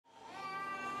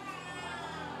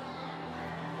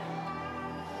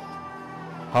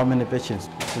How many patients?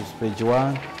 This is page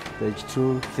 1, page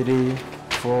 2, 3,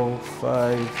 4,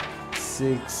 5,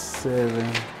 6,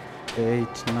 7,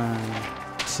 8, 9,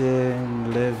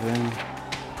 10, 11,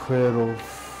 12,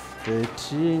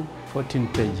 13, 14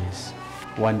 pages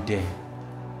one day.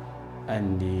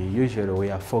 And usually we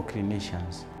have 4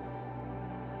 clinicians.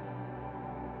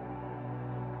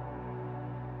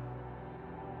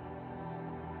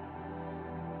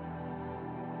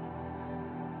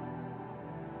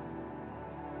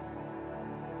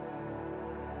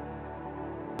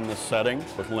 In this setting,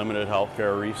 with limited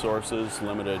healthcare resources,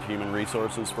 limited human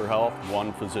resources for health,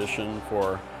 one physician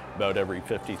for about every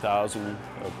 50,000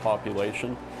 of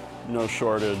population, no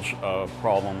shortage of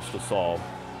problems to solve.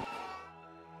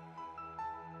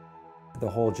 The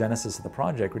whole genesis of the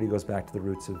project really goes back to the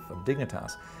roots of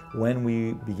Dignitas. When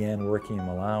we began working in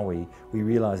Malawi, we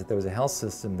realized that there was a health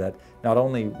system that not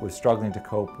only was struggling to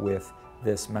cope with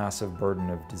this massive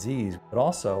burden of disease, but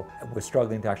also was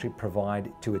struggling to actually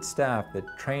provide to its staff the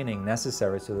training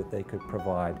necessary so that they could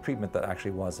provide treatment that actually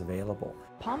was available.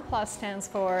 PALSA stands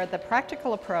for the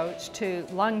practical approach to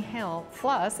lung health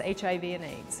plus HIV and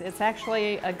AIDS. It's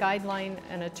actually a guideline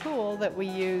and a tool that we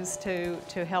use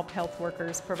to help health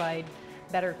workers provide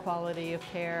better quality of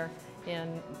care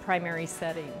in primary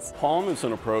settings. PALM is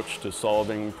an approach to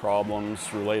solving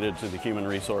problems related to the human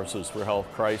resources for health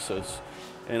crisis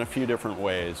in a few different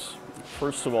ways.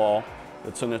 First of all,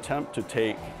 it's an attempt to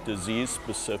take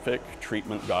disease-specific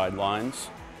treatment guidelines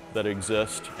that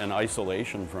exist in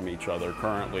isolation from each other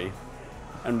currently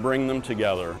and bring them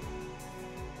together.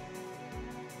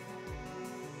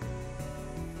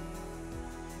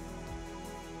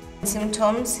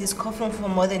 Symptoms, he's coughing for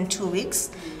more than 2 weeks.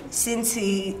 Since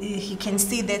he can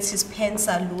see that his pants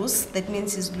are loose, that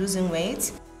means he's losing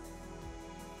weight.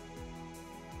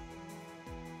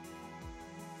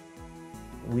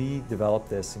 We developed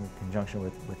this in conjunction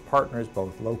with partners,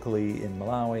 both locally in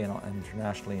Malawi and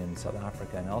internationally in South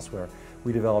Africa and elsewhere.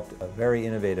 We developed a very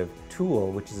innovative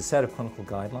tool, which is a set of clinical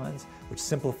guidelines, which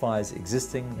simplifies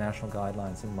existing national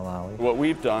guidelines in Malawi. What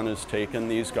we've done is taken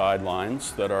these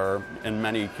guidelines that are, in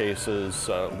many cases,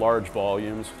 large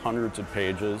volumes, hundreds of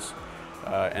pages,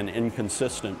 and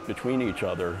inconsistent between each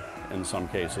other in some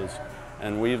cases,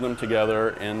 and weave them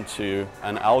together into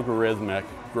an algorithmic,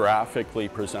 graphically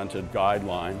presented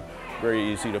guideline,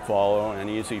 very easy to follow and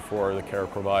easy for the care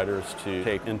providers to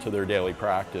take into their daily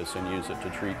practice and use it to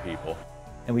treat people.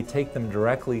 And we take them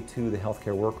directly to the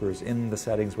healthcare workers in the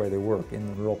settings where they work, in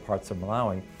the rural parts of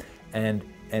Malawi, and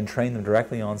train them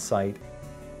directly on site.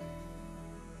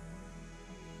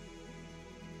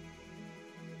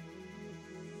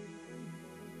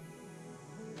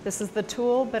 This is the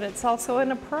tool, but it's also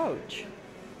an approach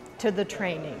to the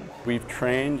training. We've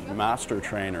trained master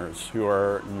trainers who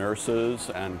are nurses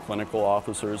and clinical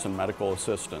officers and medical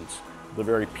assistants, the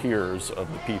very peers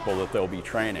of the people that they'll be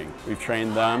training. We've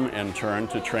trained them in turn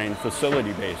to train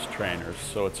facility-based trainers.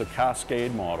 So it's a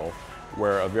cascade model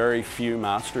where a very few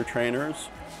master trainers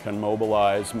can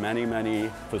mobilize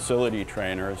many facility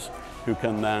trainers who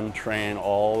can then train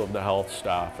all of the health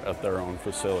staff at their own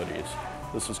facilities.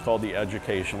 This is called the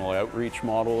educational outreach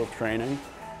model of training,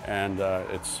 and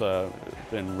it's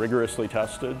been rigorously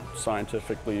tested,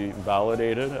 scientifically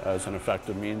validated as an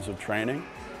effective means of training,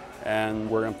 and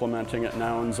we're implementing it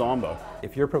now in Zomba.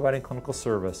 If you're providing clinical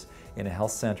service in a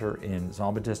health center in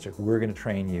Zomba district, we're going to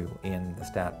train you in the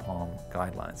STAT-PALM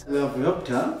guidelines. We have helped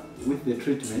her with the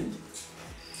treatment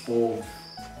of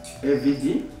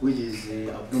AVD, which is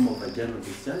abdominal vaginal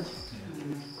discharge.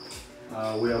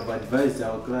 We have advised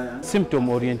our clients symptom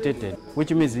oriented,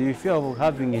 which means if you are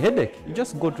having a headache, you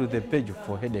just go to the page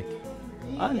for headache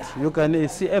and you can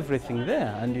see everything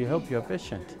there and you help your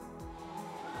patient.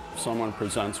 If someone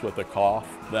presents with a cough,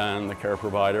 then the care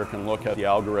provider can look at the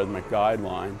algorithmic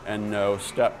guideline and know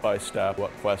step by step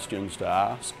what questions to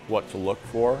ask, what to look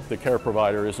for. The care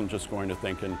provider isn't just going to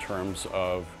think in terms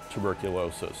of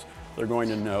tuberculosis. They're going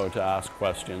to know to ask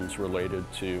questions related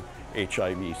to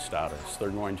HIV status. They're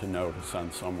going to know to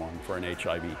send someone for an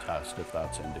HIV test if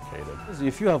that's indicated.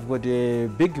 If you have got a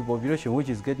big population which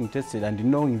is getting tested and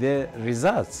knowing their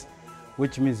results,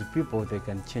 which means people, they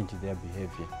can change their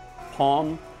behavior.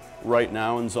 PALM right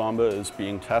now in Zomba is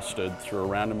being tested through a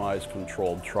randomized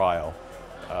controlled trial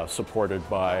supported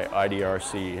by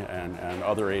IDRC and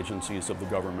other agencies of the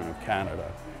Government of Canada.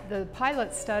 The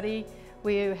pilot study,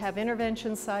 we have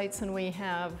intervention sites and we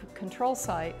have control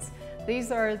sites.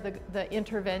 These are the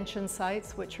intervention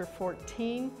sites, which are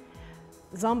 14.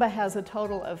 Zomba has a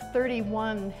total of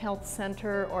 31 health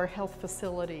center or health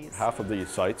facilities. Half of these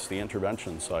sites, the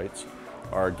intervention sites,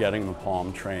 are getting the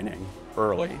PALM training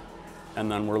early. And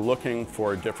then we're looking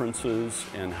for differences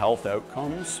in health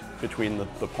outcomes between the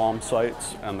PALM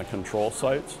sites and the control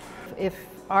sites. If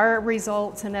our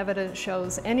results and evidence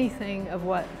shows anything of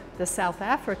what the South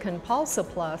African PALSA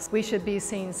Plus, we should be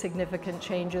seeing significant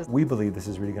changes. We believe this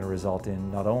is really going to result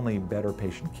in not only better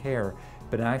patient care,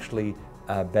 but actually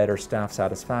better staff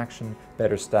satisfaction,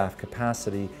 better staff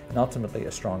capacity, and ultimately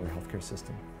a stronger healthcare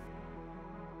system.